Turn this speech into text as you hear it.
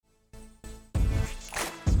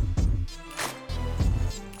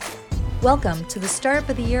Welcome to the Startup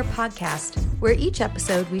of the Year podcast, where each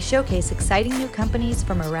episode we showcase exciting new companies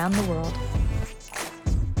from around the world.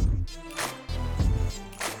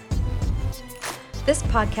 This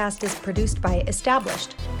podcast is produced by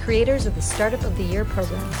Established, creators of the Startup of the Year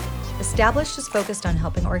program. Established is focused on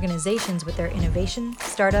helping organizations with their innovation,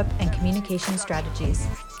 startup, and communication strategies.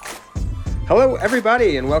 Hello,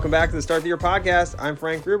 everybody, and welcome back to the Start of the Year podcast. I'm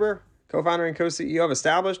Frank Gruber, co-founder and co-CEO of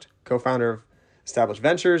Established, co-founder of Established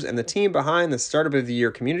Ventures, and the team behind the Startup of the Year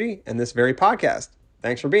community and this very podcast.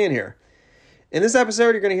 Thanks for being here. In this episode,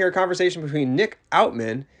 you're going to hear a conversation between Nick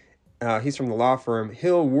Outman, he's from the law firm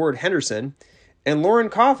Hill Ward Henderson, and Lauren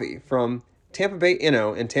Coffey from Tampa Bay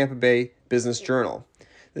Inno and Tampa Bay Business Journal.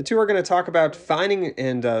 The two are going to talk about finding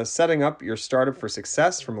and setting up your startup for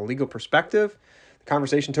success from a legal perspective. The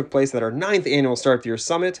conversation took place at our 9th annual Start of the Year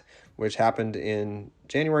Summit, which happened in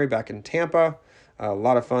January back in Tampa. A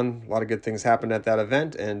lot of fun, a lot of good things happened at that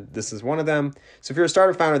event, and this is one of them. So if you're a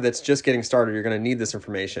startup founder that's just getting started, you're going to need this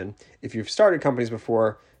information. If you've started companies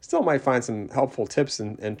before, still might find some helpful tips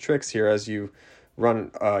and tricks here as you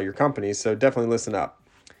run your company, so definitely listen up.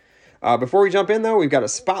 Before we jump in, though, we've got a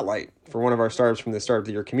spotlight for one of our startups from the Start of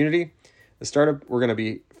the Year community. The startup we're going to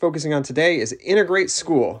be focusing on today is Integrate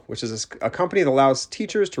School, which is a company that allows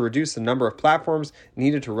teachers to reduce the number of platforms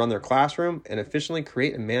needed to run their classroom and efficiently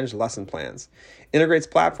create and manage lesson plans. Integrate's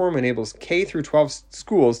platform enables K through 12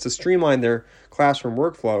 schools to streamline their classroom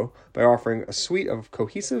workflow by offering a suite of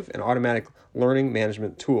cohesive and automatic learning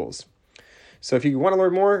management tools. So if you want to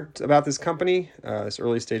learn more about this company, this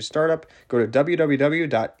early stage startup, go to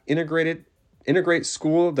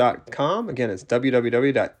www.integrateschool.com. Again, it's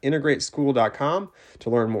www.integrateschool.com to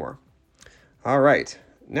learn more. All right,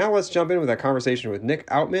 now let's jump in with that conversation with Nick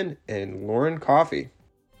Outman and Lauren Coffey.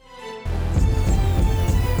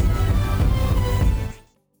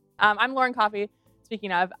 I'm Lauren Coffey,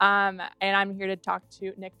 speaking of, and I'm here to talk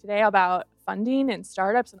to Nick today about funding and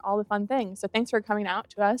startups and all the fun things. So thanks for coming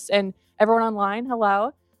out to us, and everyone online,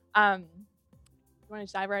 hello. You want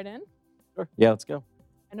to dive right in? Sure. Yeah, let's go.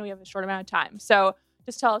 I know we have a short amount of time. So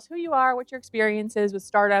just tell us who you are, what your experience is with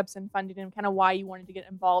startups and funding, and kind of why you wanted to get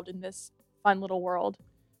involved in this fun little world.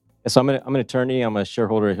 So I'm an attorney. I'm a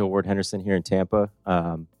shareholder at Hill Ward Henderson here in Tampa.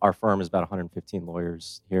 Our firm is about 115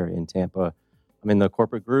 lawyers here in Tampa. I'm in the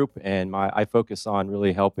corporate group, and I focus on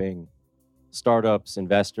really helping startups,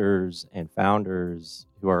 investors, and founders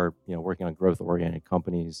who are working on growth-oriented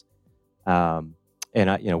companies. And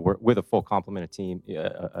we're with a full complement of team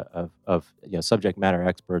of subject matter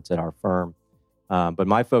experts at our firm. But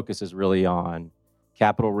my focus is really on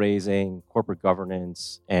capital raising, corporate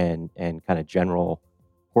governance, and kind of general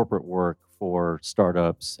corporate work for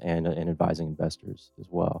startups and advising investors as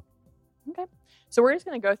well. Okay. So we're just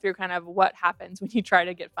going to go through kind of what happens when you try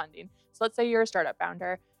to get funding. So let's say you're a startup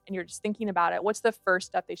founder and you're just thinking about it. What's the first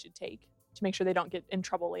step they should take to make sure they don't get in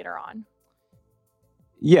trouble later on?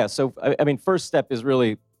 Yeah. So, I mean, first step is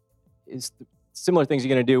similar things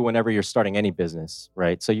you're going to do whenever you're starting any business,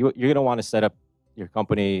 right? So you're going to want to set up your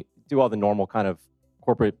company, do all the normal kind of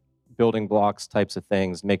corporate building blocks types of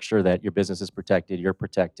things, make sure that your business is protected, you're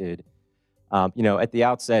protected. At the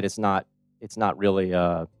outset, it's not really,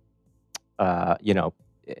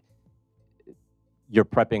 you're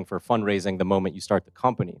prepping for fundraising the moment you start the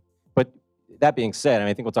company. But that being said,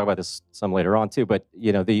 I think we'll talk about this some later on too, but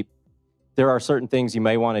there are certain things you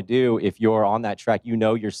may want to do if you're on that track.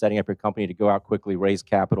 You're setting up your company to go out quickly, raise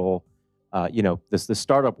capital. The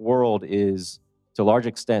startup world is, to a large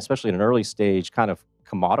extent, especially in an early stage, kind of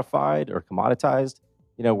commodified or commoditized.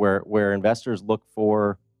 Where investors look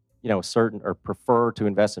for, a certain, or prefer to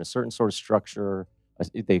invest in a certain sort of structure.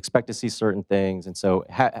 They expect to see certain things, and so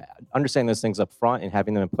understanding those things up front and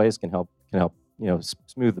having them in place can help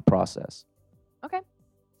smooth the process. Okay.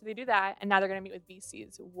 So they do that, and now they're going to meet with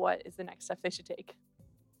VCs. What is the next step they should take?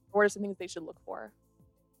 What are some things they should look for?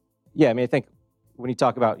 Yeah, I think when you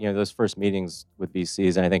talk about those first meetings with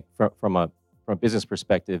VCs, and I think from a business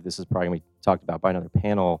perspective, this is probably going to be talked about by another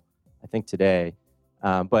panel, I think today.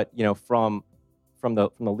 But from the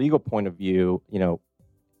legal point of view,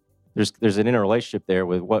 there's an interrelationship there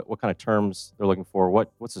with what kind of terms they're looking for.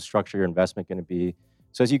 What's the structure of your investment going to be?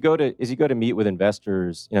 So as you go to meet with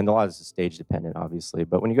investors, and a lot of this is stage dependent, obviously,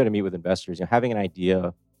 but when you go to meet with investors, having an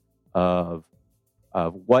idea of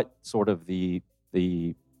what sort of the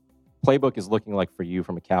playbook is looking like for you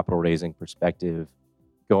from a capital raising perspective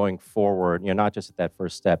going forward, not just at that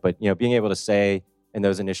first step, but being able to say in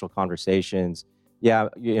those initial conversations,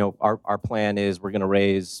 our plan is we're going to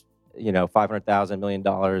raise $500,000, $1 million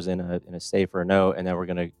in a SAFE or a note, and then we're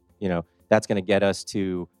going to, that's going to get us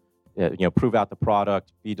to prove out the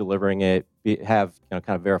product, be delivering it, have kind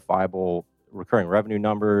of verifiable recurring revenue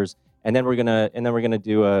numbers, and then we're gonna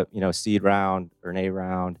do a seed round or an A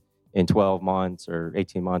round in 12 months or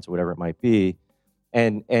 18 months or whatever it might be,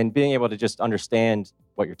 and being able to just understand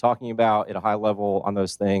what you're talking about at a high level on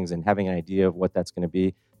those things and having an idea of what that's going to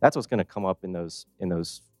be. That's what's going to come up in those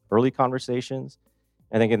early conversations.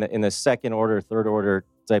 I think in the second order, third order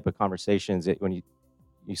type of conversations, when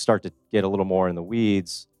you start to get a little more in the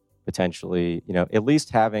weeds, potentially, at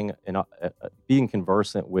least having being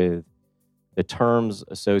conversant with the terms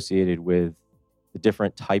associated with the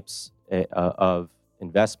different types of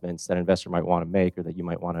investments that an investor might want to make, or that you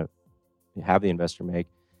might want to have the investor make.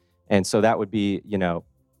 And so that would be,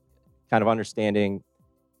 kind of understanding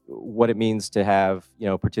what it means to have,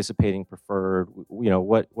 participating preferred,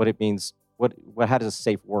 what it means, how does a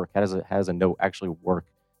safe work? How does a note actually work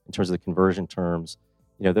in terms of the conversion terms?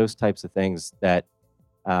 Those types of things that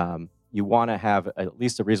you want to have at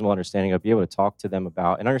least a reasonable understanding of, be able to talk to them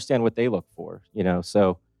about and understand what they look for,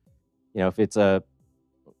 So, if it's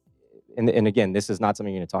and again, this is not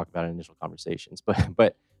something you're going to talk about in initial conversations,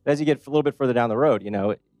 but as you get a little bit further down the road,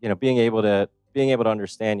 being able to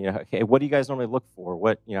understand, okay, what do you guys normally look for?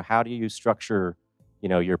 What, how do you structure,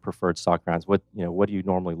 your preferred stock rounds? What do you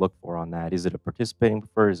normally look for on that? Is it a participating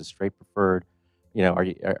preferred? Is it straight preferred?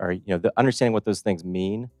 Are you understanding what those things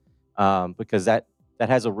mean? Because that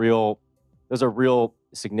has those are real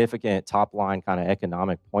significant top line kind of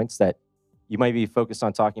economic points that you might be focused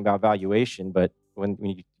on talking about valuation, but when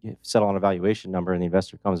you settle on a valuation number and the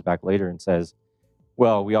investor comes back later and says,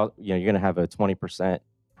 well, you're going to have a 20%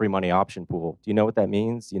 pre-money option pool. Do you know what that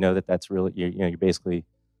means? That's really, you're basically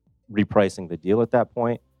repricing the deal at that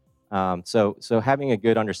point. So having a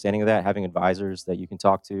good understanding of that, having advisors that you can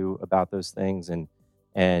talk to about those things, and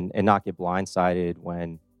not get blindsided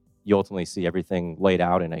when you ultimately see everything laid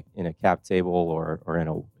out in a cap table or in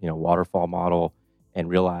a waterfall model, and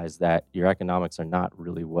realize that your economics are not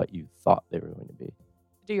really what you thought they were going to be.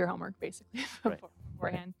 Do your homework, basically, Right.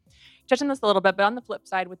 beforehand. Touching this a little bit, but on the flip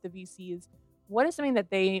side with the VCs, what is something that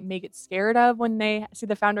they may get scared of when they see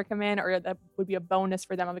the founder come in, or that would be a bonus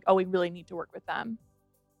for them? Of like, oh, we really need to work with them.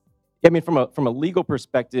 I mean, from a legal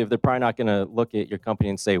perspective, they're probably not going to look at your company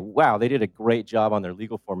and say, wow, they did a great job on their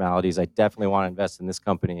legal formalities. I definitely want to invest in this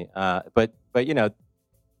company. But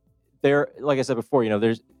they're, like I said before,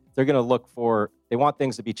 they're going to look for, they want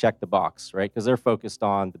things to be check the box, right? Because they're focused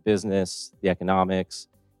on the business, the economics.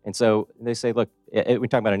 And so they say, look, we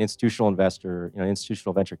talk about an institutional investor, an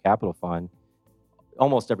institutional venture capital fund.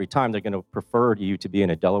 Almost every time they're going to prefer you to be in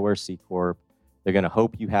a Delaware C Corp. They're going to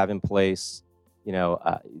hope you have in place,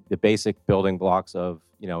 the basic building blocks of,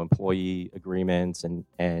 employee agreements and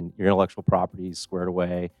your intellectual properties squared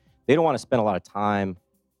away. They don't want to spend a lot of time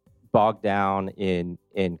bogged down in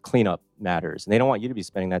cleanup matters. And they don't want you to be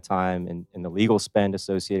spending that time in the legal spend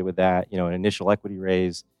associated with that, an initial equity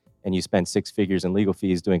raise, and you spend six figures in legal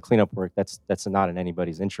fees doing cleanup work. That's not in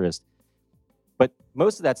anybody's interest. But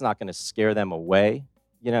most of that's not going to scare them away.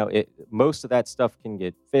 Most of that stuff can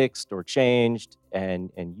get fixed or changed,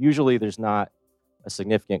 and usually there's not a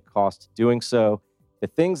significant cost to doing so. The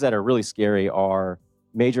things that are really scary are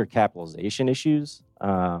major capitalization issues.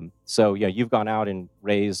 So you've gone out and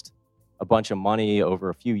raised a bunch of money over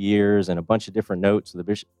a few years and a bunch of different notes with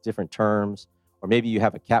different terms, or maybe you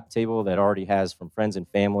have a cap table that already has, from friends and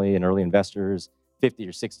family and early investors, 50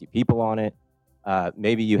 or 60 people on it.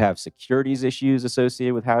 Maybe you have securities issues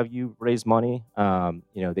associated with how you raise money,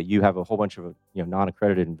 that you have a whole bunch of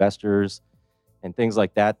non-accredited investors and things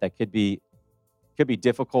like that could be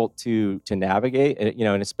difficult to navigate,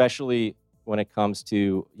 and especially when it comes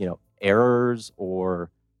to errors or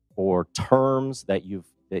terms that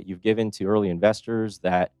you've given to early investors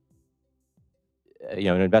that a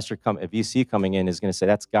VC coming in is going to say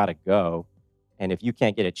that's got to go, and if you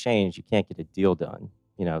can't get it changed, you can't get a deal done.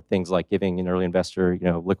 Things like giving an early investor,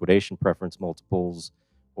 liquidation preference multiples,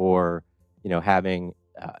 or, having,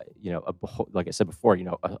 like I said before,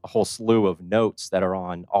 a whole slew of notes that are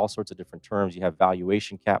on all sorts of different terms. You have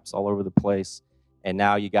valuation caps all over the place. And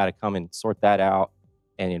now you got to come and sort that out.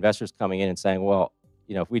 And the investors coming in and saying, well,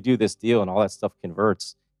 if we do this deal and all that stuff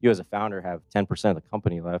converts, you as a founder have 10% of the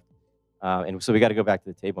company left. And so we got to go back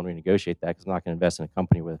to the table and renegotiate that, because I'm not going to invest in a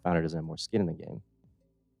company where the founder doesn't have more skin in the game.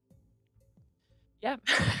 Yeah,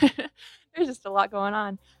 there's just a lot going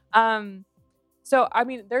on. So, I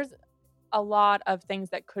mean, there's a lot of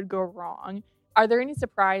things that could go wrong. Are there any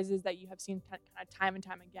surprises that you have seen kind of time and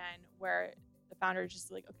time again where the founder is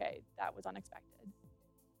just like, okay, that was unexpected?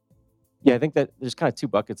 Yeah, I think that there's kind of two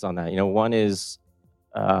buckets on that. One is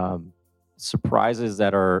surprises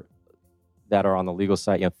that that are on the legal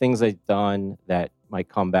side, things they've done that might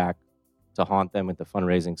come back to haunt them at the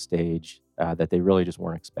fundraising stage that they really just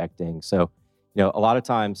weren't expecting. So, a lot of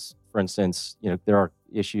times, for instance, there are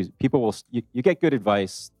issues. People will, you get good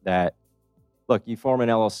advice that, look, you form an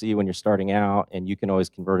LLC when you're starting out, and you can always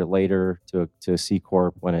convert it later to a C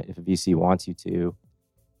corp if a VC wants you to,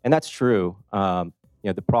 and that's true.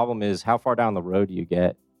 The problem is, how far down the road do you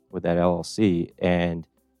get with that LLC, and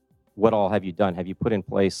what all have you done? Have you put in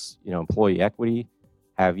place, employee equity?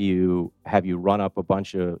 Have you run up a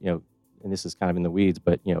bunch of, and this is kind of in the weeds,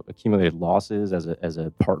 but accumulated losses as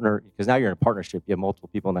a partner? Because now you're in a partnership, you have multiple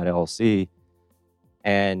people in that LLC,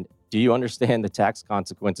 and do you understand the tax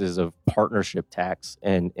consequences of partnership tax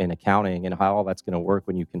and accounting and how all that's going to work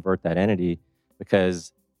when you convert that entity?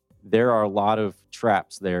 Because there are a lot of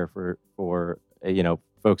traps there for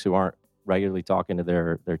folks who aren't regularly talking to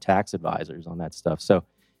their tax advisors on that stuff. So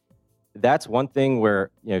that's one thing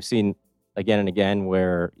where I've seen again and again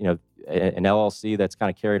where an LLC that's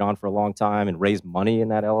kind of carried on for a long time and raised money in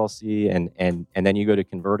that LLC, and then you go to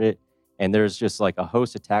convert it, and there's just like a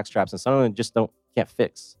host of tax traps, and some of them just can't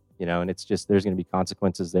fix, and it's just, there's going to be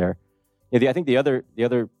consequences there. I think the other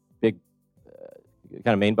big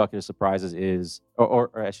kind of main bucket of surprises is, or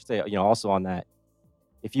I should say, also on that,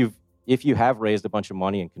 if you have raised a bunch of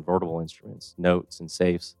money in convertible instruments, notes and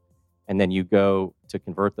safes, and then you go to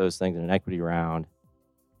convert those things in an equity round,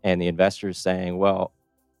 and the investor's saying, well,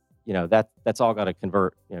 that's all got to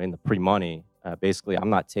convert, in the pre-money. Basically, I'm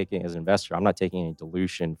not taking, as an investor, I'm not taking any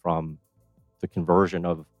dilution from the conversion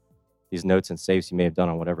of these notes and safes you may have done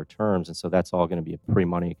on whatever terms, and so that's all going to be a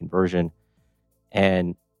pre-money conversion.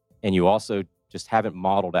 And you also just haven't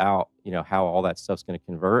modeled out, how all that stuff's going to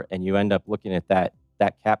convert, and you end up looking at that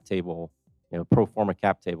cap table, pro forma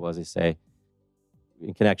cap table, as they say,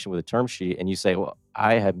 in connection with a term sheet, and you say, well,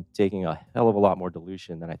 I am taking a hell of a lot more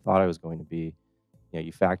dilution than I thought I was going to be.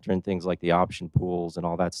 You factor in things like the option pools and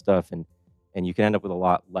all that stuff, and you can end up with a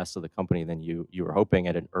lot less of the company than you were hoping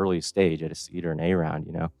at an early stage, at a seed or an A round,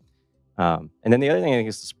 And then the other thing I think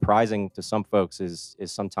is surprising to some folks is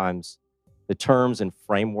sometimes the terms and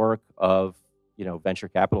framework of, venture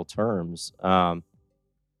capital terms.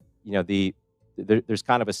 There's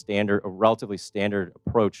kind of a relatively standard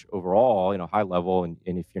approach overall, high level. And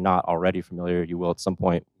if you're not already familiar, you will at some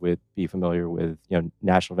point be familiar with,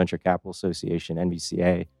 National Venture Capital Association,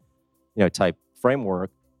 NVCA, type framework.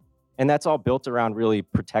 And that's all built around really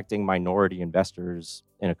protecting minority investors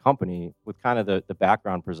in a company, with kind of the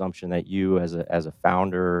background presumption that you as a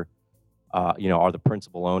founder, are the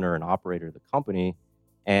principal owner and operator of the company.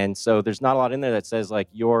 And so there's not a lot in there that says like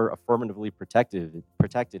you're affirmatively protected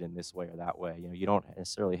in this way or that way. You don't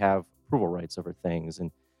necessarily have approval rights over things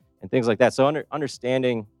and things like that. So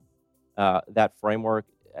understanding that framework,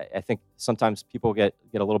 I think sometimes people get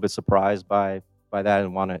a little bit surprised by that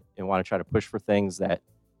and want to try to push for things that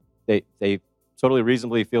they totally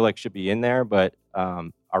reasonably feel like should be in there, but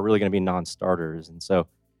are really going to be non-starters. And so,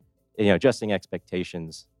 adjusting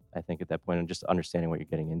expectations, I think at that point, and just understanding what you're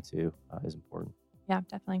getting into is important. Yeah,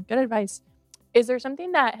 definitely. Good advice. Is there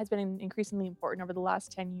something that has been increasingly important over the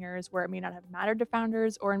last 10 years where it may not have mattered to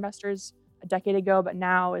founders or investors a decade ago, but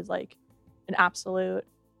now is like an absolute?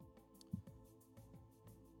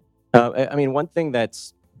 One thing that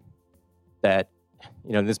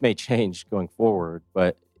this may change going forward,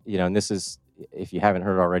 but and this is, if you haven't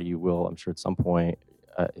heard already, you will, I'm sure at some point.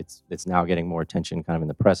 It's now getting more attention kind of in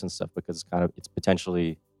the press and stuff, because it's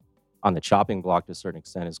potentially on the chopping block to a certain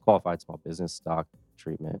extent, is qualified small business stock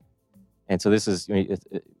treatment. And so this is, it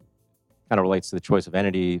kind of relates to the choice of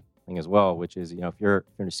entity thing as well, which is, if you're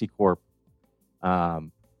in a C corp,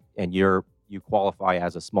 and you qualify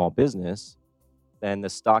as a small business, then the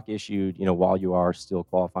stock issued, while you are still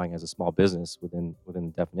qualifying as a small business within the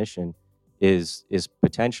definition, is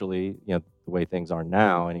potentially, the way things are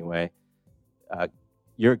now anyway,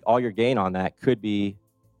 all your gain on that could be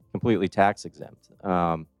completely tax exempt.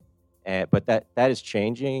 But that is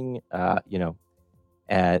changing. There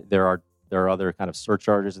are other kind of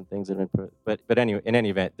surcharges and things that have been put. But anyway, in any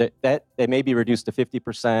event, that may be reduced to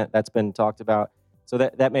 50%. That's been talked about. So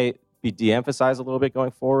that may be de-emphasized a little bit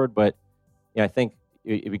going forward. But I think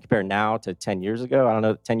if we compare now to 10 years ago, I don't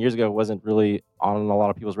know, 10 years ago it wasn't really on a lot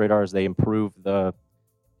of people's radars. They improved the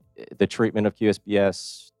treatment of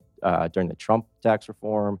QSBS during the Trump tax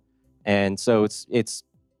reform, and so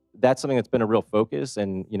that's something that's been a real focus.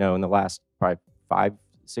 And in the last probably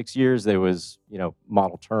 5-6 years, there was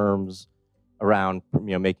model terms around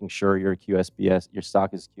making sure your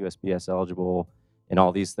stock is QSBS eligible and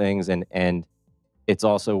all these things, and it's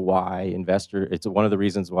also why it's one of the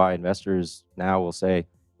reasons why investors now will say,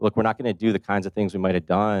 look, we're not going to do the kinds of things we might have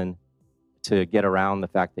done to get around the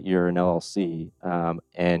fact that you're an LLC,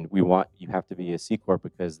 and you have to be a C corp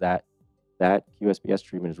because that QSBS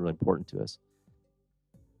treatment is really important to us.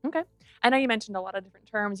 Okay. I know you mentioned a lot of different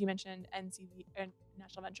terms. You mentioned NCV,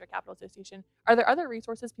 National Venture Capital Association. Are there other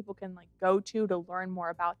resources people can go to learn more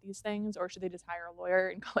about these things, or should they just hire a lawyer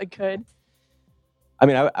and call it good? I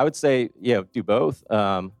mean, I would say, do both,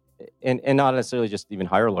 and not necessarily just even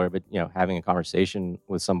hire a lawyer, but having a conversation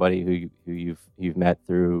with somebody who you've met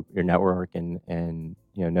through your network and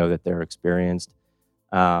know that they're experienced.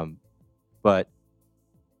 But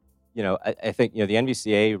I think the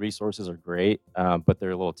NVCA resources are great, but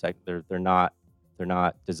they're a little they're not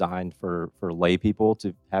designed for lay people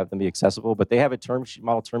to have them be accessible. But they have a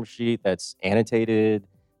model term sheet that's annotated,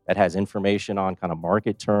 that has information on kind of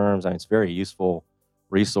market terms. I mean, it's a very useful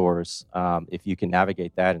resource if you can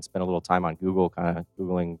navigate that and spend a little time on Google, kind of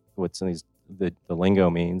Googling what some of the lingo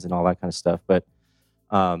means and all that kind of stuff. But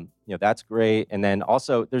that's great. And then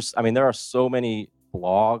also there are so many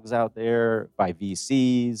blogs out there by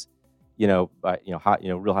VCs, by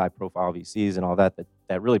real high profile VCs and all that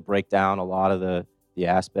really break down a lot of the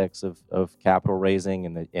aspects of capital raising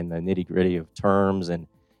and the nitty gritty of terms and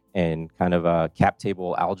kind of cap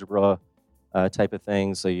table algebra type of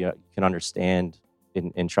things, so you can understand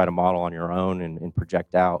and try to model on your own and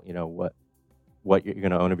project out what you're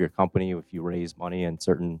going to own of your company if you raise money in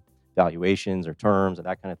certain valuations or terms and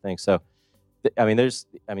that kind of thing. So the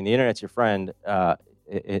internet's your friend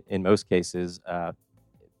in most cases,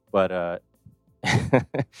 but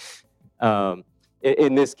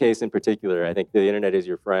in this case in particular, I think the internet is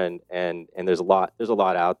your friend, and there's a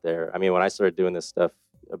lot out there. I mean, when I started doing this stuff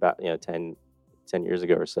about 10 years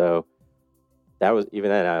ago or so, that was, even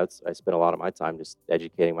then, I spent a lot of my time just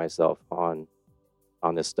educating myself on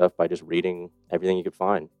this stuff by just reading everything you could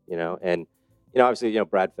find, and obviously,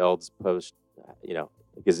 Brad Feld's post, a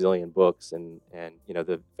gazillion books, and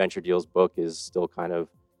the Venture Deals book is still kind of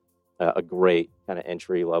a great kind of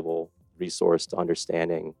entry level resource to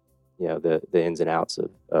understanding, the ins and outs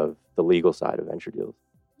of the legal side of venture deals.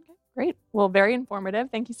 Okay, great. Well, very informative.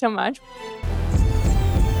 Thank you so much.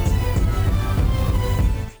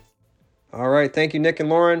 All right. Thank you, Nick and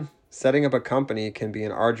Lauren. Setting up a company can be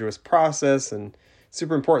an arduous process, and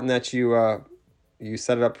super important that you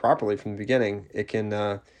set it up properly from the beginning. It can,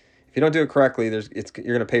 if you don't do it correctly, you're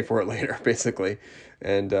going to pay for it later, basically.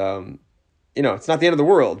 And, it's not the end of the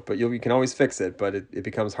world, but you can always fix it, but it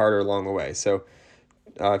becomes harder along the way. So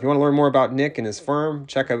if you want to learn more about Nick and his firm,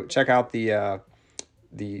 check out the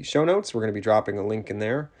show notes. We're going to be dropping a link in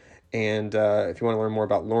there. And if you want to learn more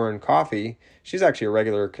about Lauren Coffey, she's actually a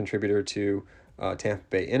regular contributor to Tampa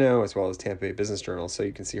Bay Inno as well as Tampa Bay Business Journal. So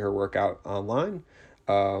you can see her work out online.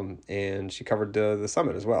 And she covered the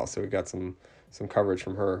summit as well. So we got some coverage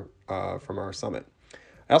from her from our summit.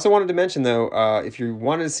 I also wanted to mention, though, if you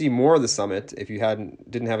wanted to see more of the summit, if you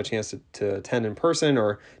didn't have a chance to attend in person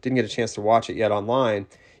or didn't get a chance to watch it yet online,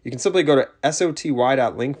 you can simply go to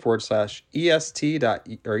soty.link/est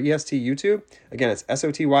or EST YouTube. Again, it's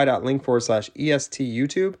soty.link/EST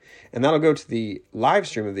YouTube, and that'll go to the live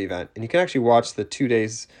stream of the event. And you can actually watch the 2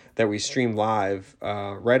 days that we stream live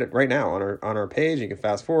right now on our page. You can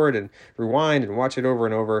fast forward and rewind and watch it over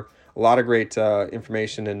and over. A lot of great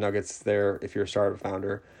information and nuggets there if you're a startup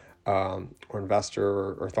founder or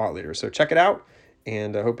investor or thought leader. So check it out,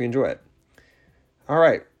 and I hope you enjoy it. All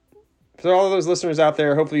right. For all of those listeners out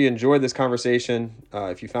there, hopefully you enjoyed this conversation.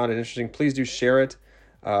 If you found it interesting, please do share it.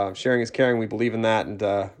 Sharing is caring. We believe in that, and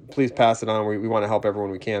please pass it on. We want to help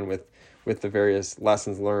everyone we can with the various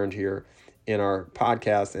lessons learned here in our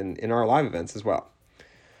podcast and in our live events as well.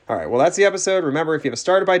 All right, well, that's the episode. Remember, if you have a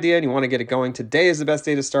startup idea and you want to get it going, today is the best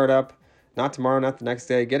day to start up. Not tomorrow, not the next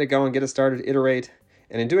day. Get it going, get it started, iterate.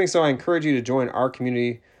 And in doing so, I encourage you to join our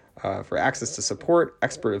community for access to support,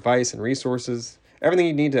 expert advice, and resources. Everything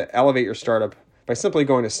you need to elevate your startup by simply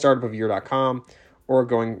going to startupofyear.com or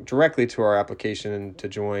going directly to our application to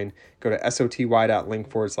join. Go to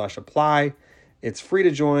soty.link/apply. It's free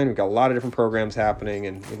to join. We've got a lot of different programs happening,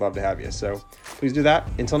 and we'd love to have you. So please do that.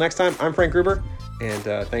 Until next time, I'm Frank Gruber, and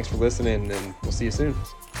thanks for listening, and we'll see you soon.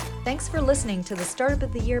 Thanks for listening to the Startup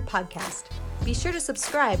of the Year podcast. Be sure to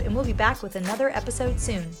subscribe, and we'll be back with another episode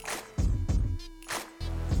soon.